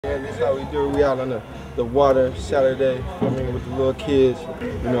And this is how we do it. We out on the water Saturday, filming with the little kids.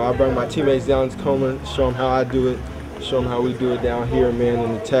 You know, I bring my teammates down to Tacoma, show them how I do it, show them how we do it down here, man,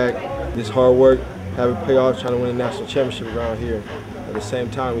 in the TAC. This hard work, have it pay off, trying to win a national championship around here. At the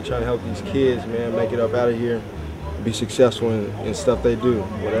same time, we trying to help these kids, man, make it up out of here, be successful in stuff they do,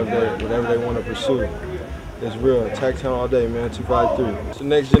 whatever they want to pursue. It's real. TAC Town all day, man. 253. It's the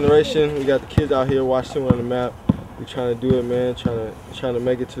next generation. We got the kids out here, Washington on the map. We trying to do it, man. Trying to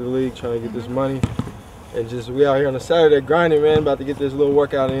make it to the league, trying to get this money, and just we out here on a Saturday grinding, man. About to get this little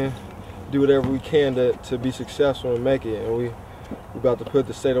workout in, do whatever we can to be successful and make it. And we about to put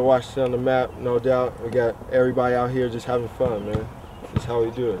the state of Washington on the map, no doubt. We got everybody out here just having fun, man. That's how we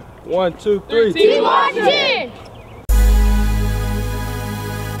do it. 1, 2, 3. Team Washington!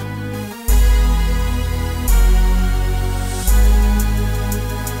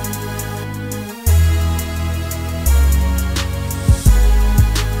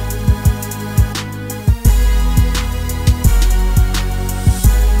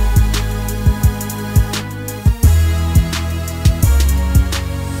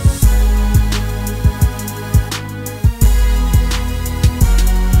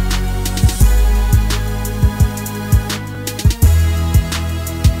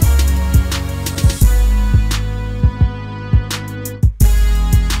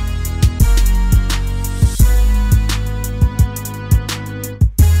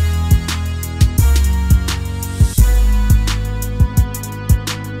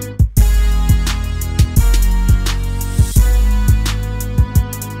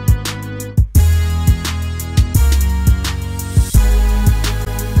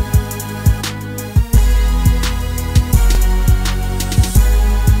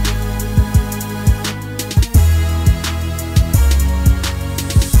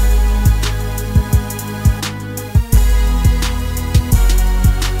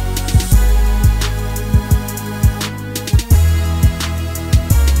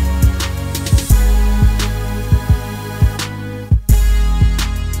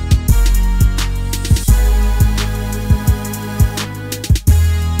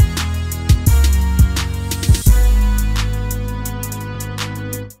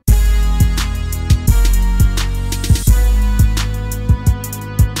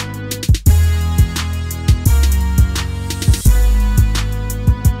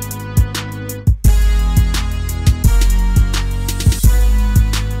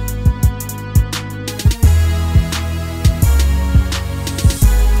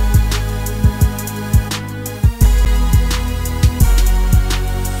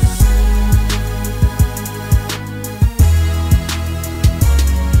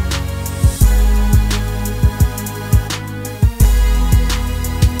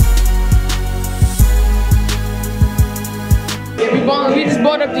 We just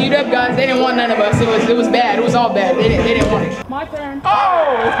brought up the UW guys. They didn't want none of us. It was bad. It was all bad. They didn't want it. My turn.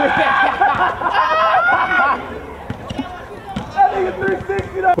 Oh! That nigga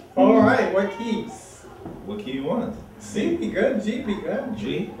 360. All right, what keys? What key you want? C be good, G be good.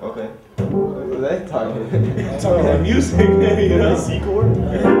 G? Okay. What are they talking? Talking about music, you know? C chord?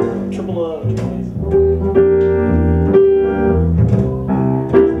 Triple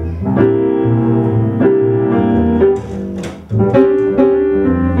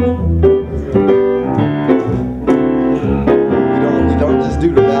We don't just do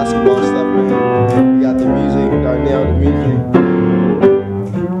the basketball stuff, man. We got the music, Darnell, the music.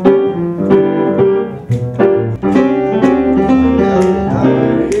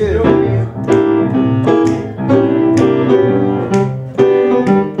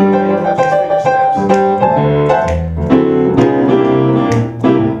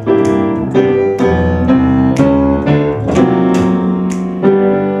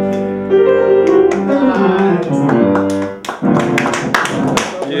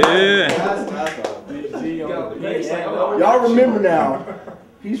 Y'all remember now,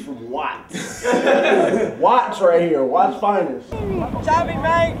 he's from Watts. Watts right here, Watts finest. Chubby,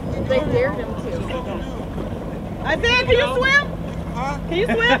 mate. They dared him to. Isaiah, can you swim? Can you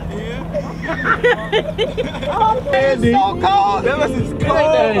swim? It's so cold. That was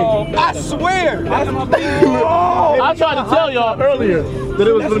cold. I swear. I tried to tell y'all earlier that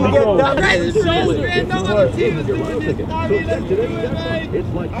it was going to be cold.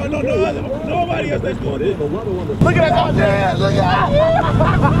 Oh, no, nobody else that's doing it. Look at that dad. Look at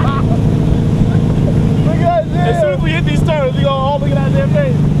that. As soon as we hit these turns, we gonna all look at that damn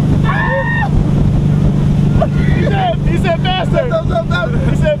face. He said faster.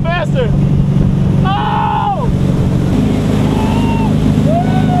 He said faster. Oh!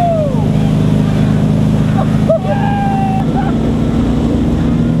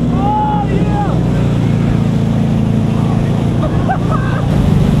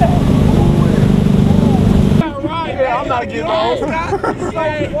 not getting old.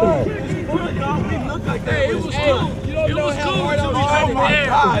 Hey, it was cool. It was cool. Oh my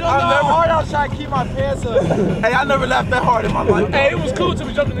God! I never hard out trying to keep my pants up. Hey, I never laughed that hard in my life. Hey, it was cool till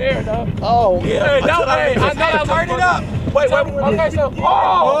we jumped in the air, dog. Oh, Yeah. Hey, that, hey, I know that Turn it up. wait. Okay, so.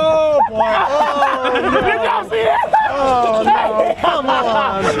 Oh boy! Did y'all see that? Oh no! Come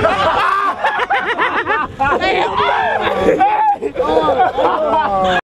on! Hey,